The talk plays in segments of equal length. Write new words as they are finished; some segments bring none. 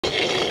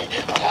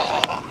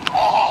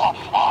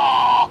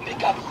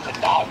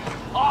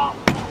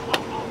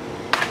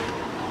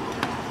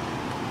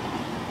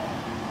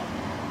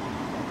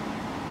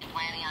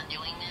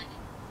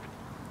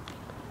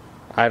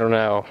I don't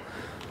know.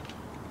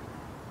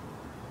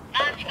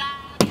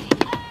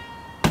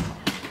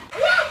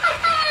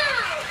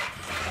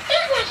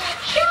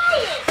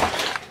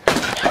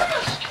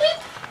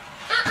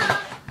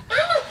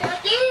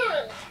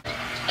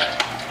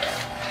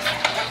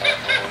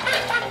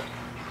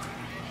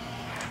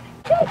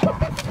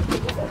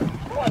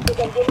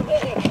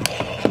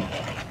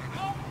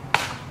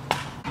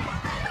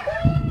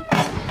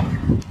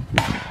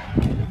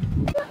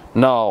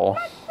 No.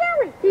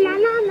 La la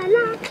la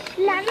la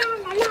la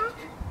la la.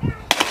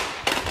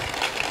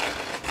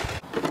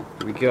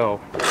 Here we go.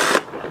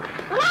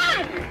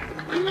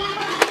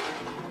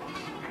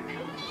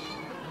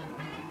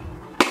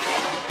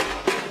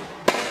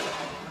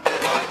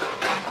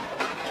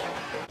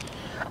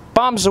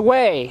 Bombs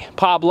away,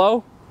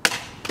 Pablo.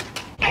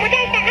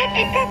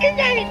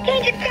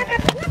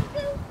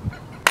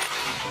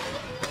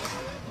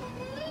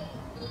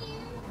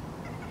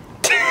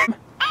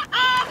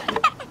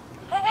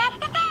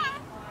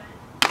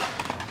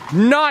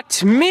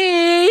 Not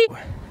me!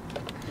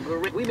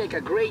 We make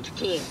a great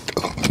team.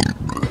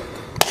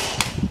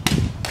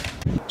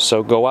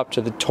 So go up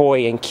to the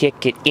toy and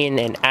kick it in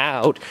and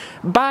out.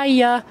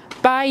 Bye-ya,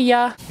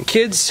 bye-ya.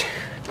 Kids,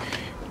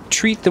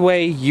 treat the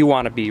way you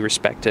want to be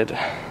respected.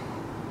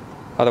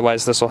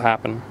 Otherwise, this will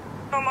happen.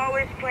 I'm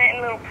always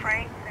planting little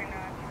pranks and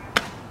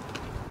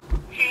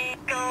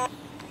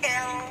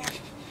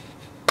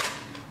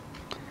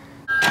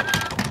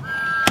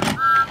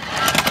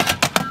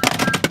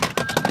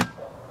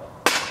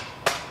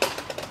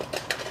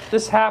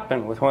This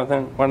happened with one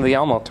of the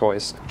Elmo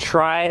toys.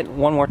 Try it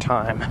one more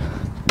time.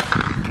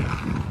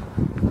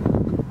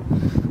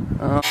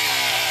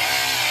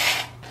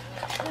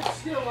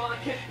 Still want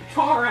to kick the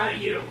tar out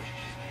of you.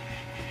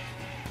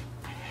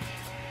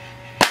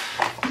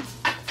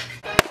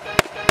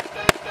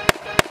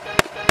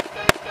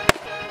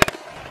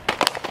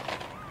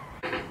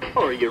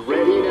 Are you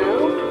ready now?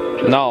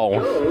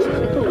 No.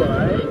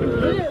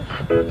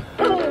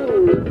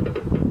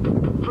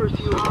 First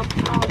you hop.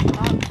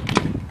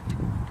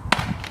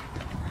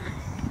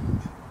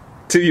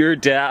 To your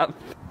dad.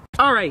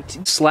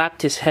 Alright.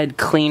 Slapped his head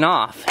clean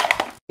off.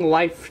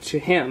 Life to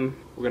him,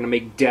 we're gonna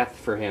make death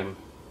for him.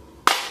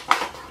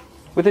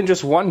 Within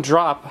just one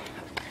drop,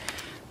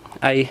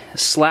 I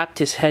slapped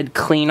his head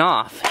clean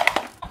off.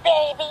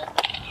 baby,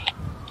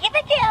 give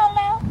it to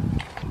Elmo.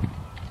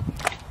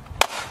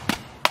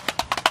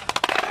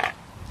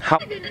 How?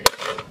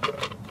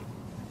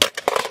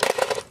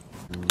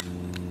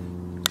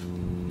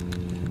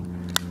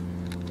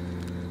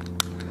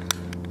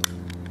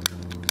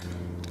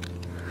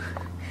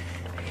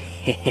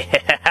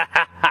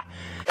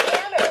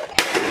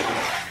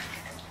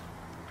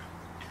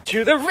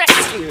 To the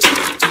rescue!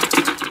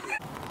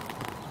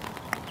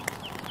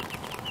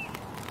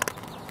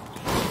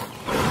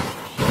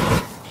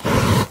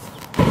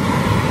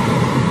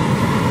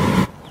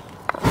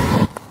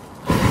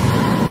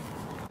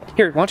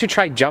 Here, why don't you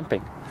try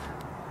jumping?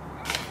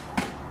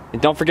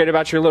 And don't forget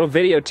about your little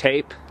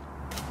videotape.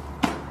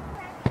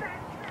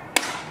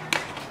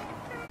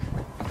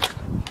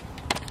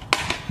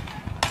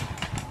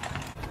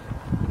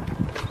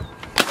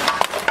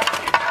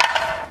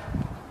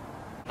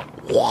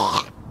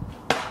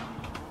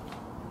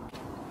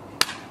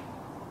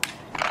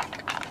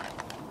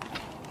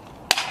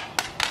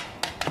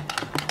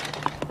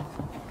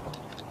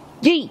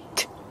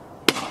 Yeet!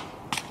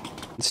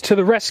 It's to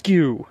the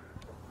rescue!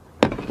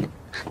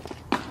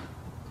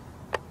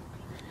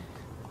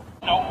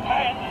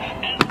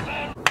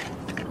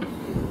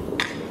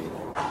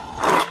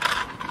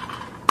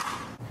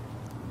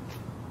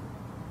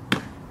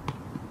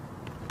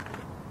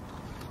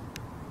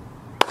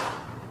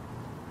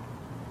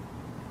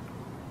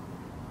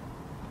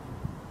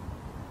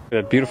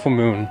 A beautiful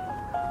moon.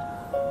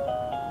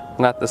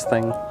 Not this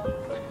thing.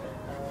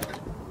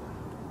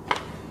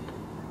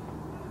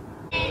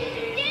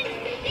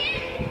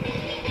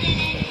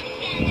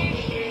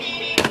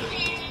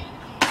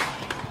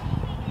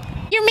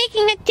 You're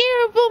making a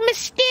terrible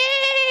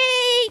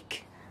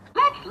mistake!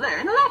 Let's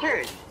learn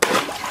letters.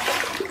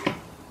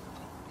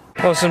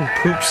 Oh, some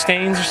poop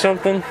stains or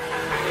something?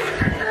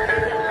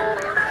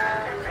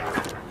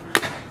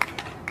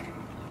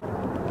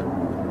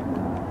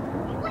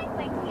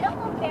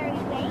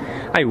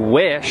 I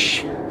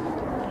wish.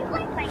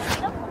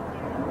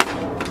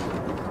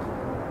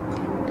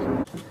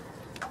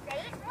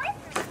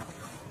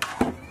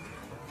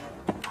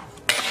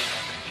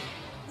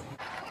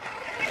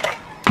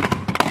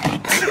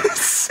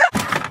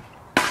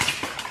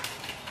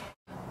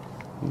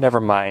 Never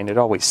mind, it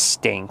always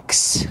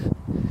stinks.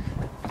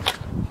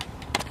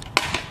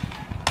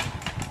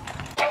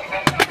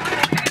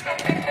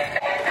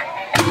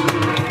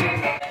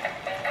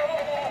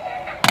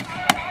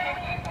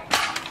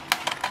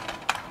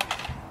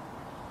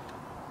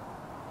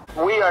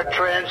 We are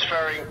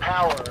transferring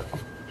power.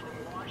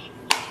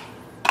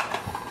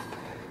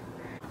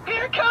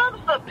 Here comes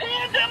the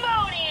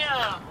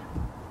pandemonium!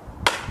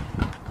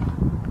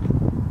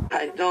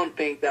 I don't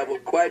think that will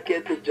quite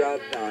get the job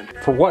done.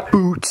 For what?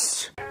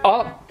 Boots.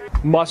 Up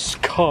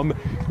must come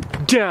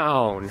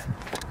down.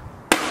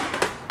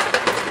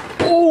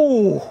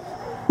 Oh!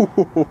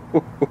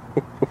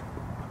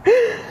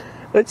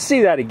 Let's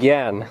see that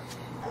again.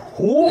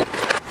 Oh.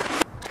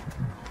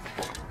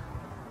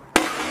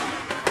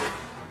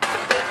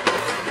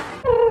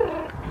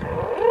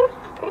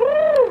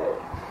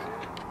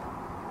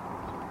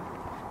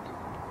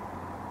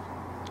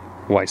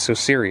 Why so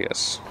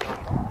serious?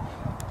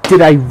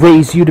 Did I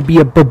raise you to be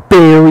a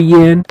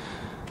barbarian?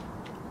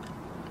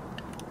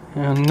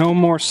 No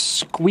more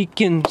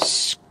squeaky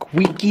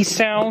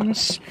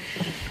sounds.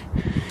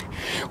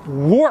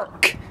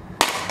 Work!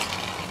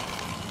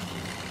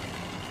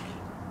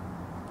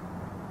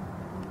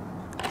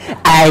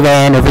 I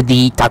ran over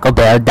the Taco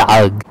Bell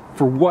dog.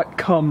 For what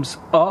comes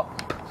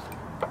up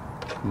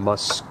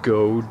must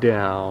go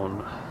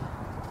down.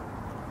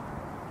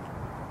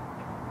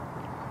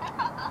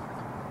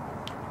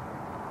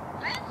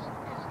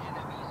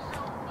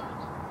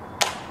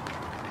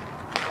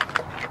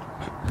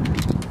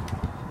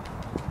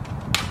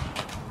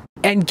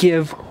 And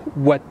give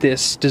what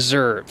this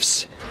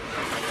deserves.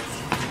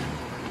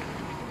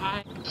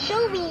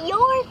 Show me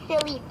your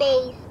silly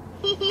face.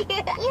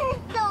 You're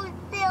so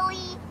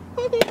silly.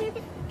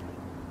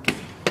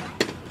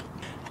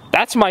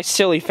 That's my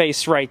silly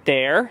face right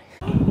there.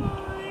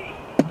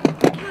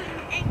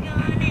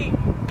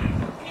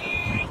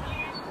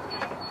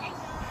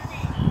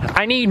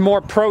 I need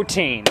more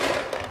protein.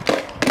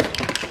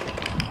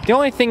 The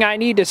only thing I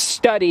need to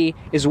study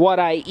is what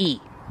I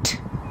eat.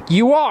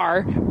 You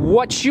are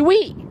what you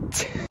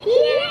eat.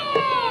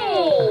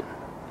 Yay!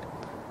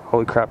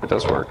 Holy crap, it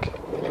does work.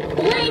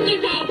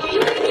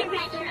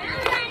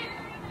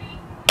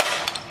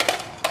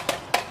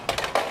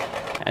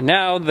 And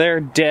now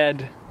they're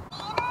dead.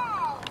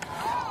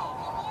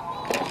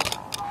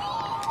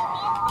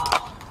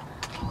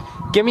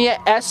 Give me a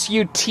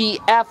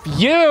SUTFU!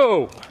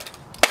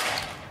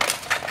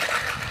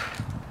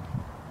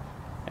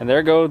 And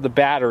there go the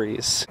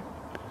batteries.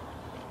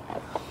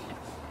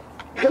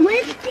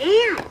 Let's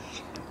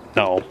dance.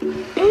 No.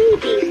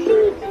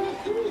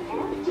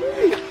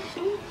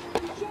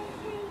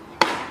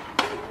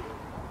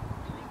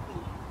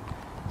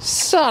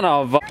 Son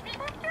of a...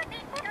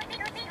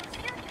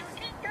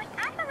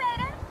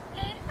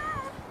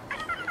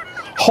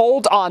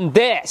 Hold on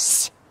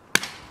this!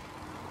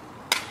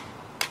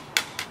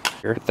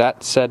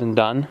 That said and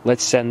done,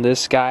 let's send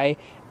this guy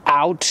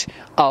out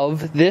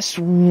of this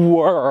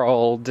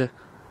world.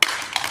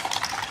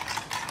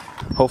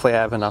 Hopefully I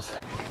have enough.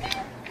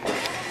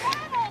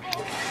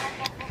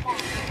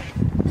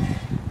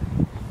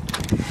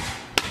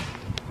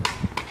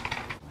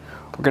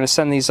 We're gonna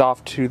send these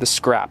off to the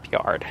scrap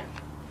yard.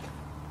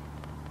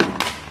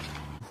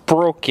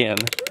 Broken.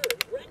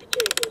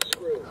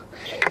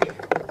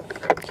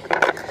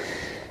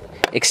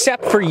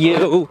 Except for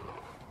you.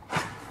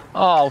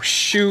 Oh,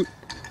 shoot.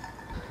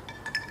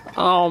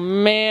 Oh,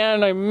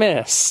 man, I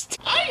missed.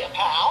 Hiya,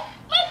 pal.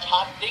 Let's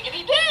hot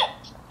diggity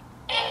dance.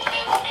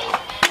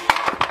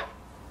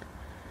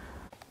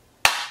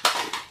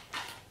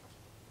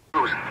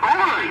 Those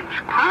orange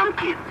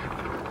pumpkins.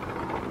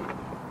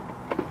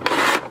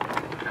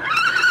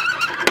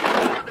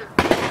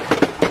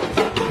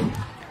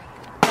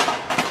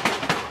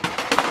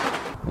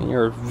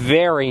 You're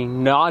very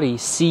naughty,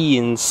 see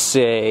and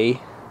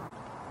say.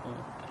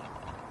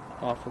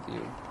 Off with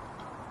you.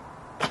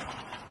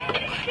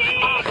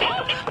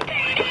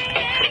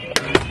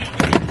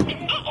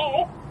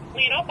 Uh-oh.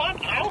 Clean up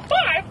on aisle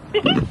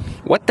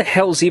 5. What the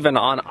hell's even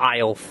on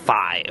aisle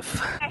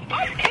 5?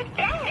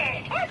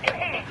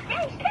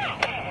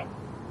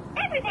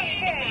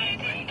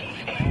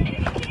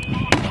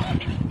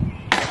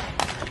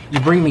 You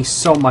bring me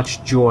so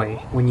much joy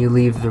when you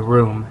leave the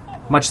room,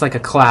 much like a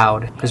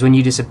cloud, because when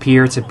you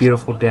disappear, it's a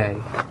beautiful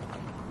day.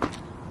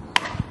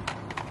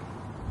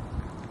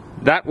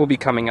 That will be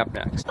coming up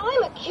next.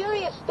 I'm a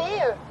curious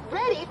bear,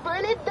 ready for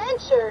an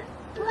adventure.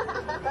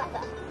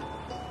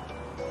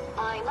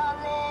 I'm a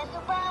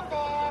little brown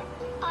bear.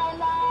 I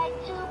like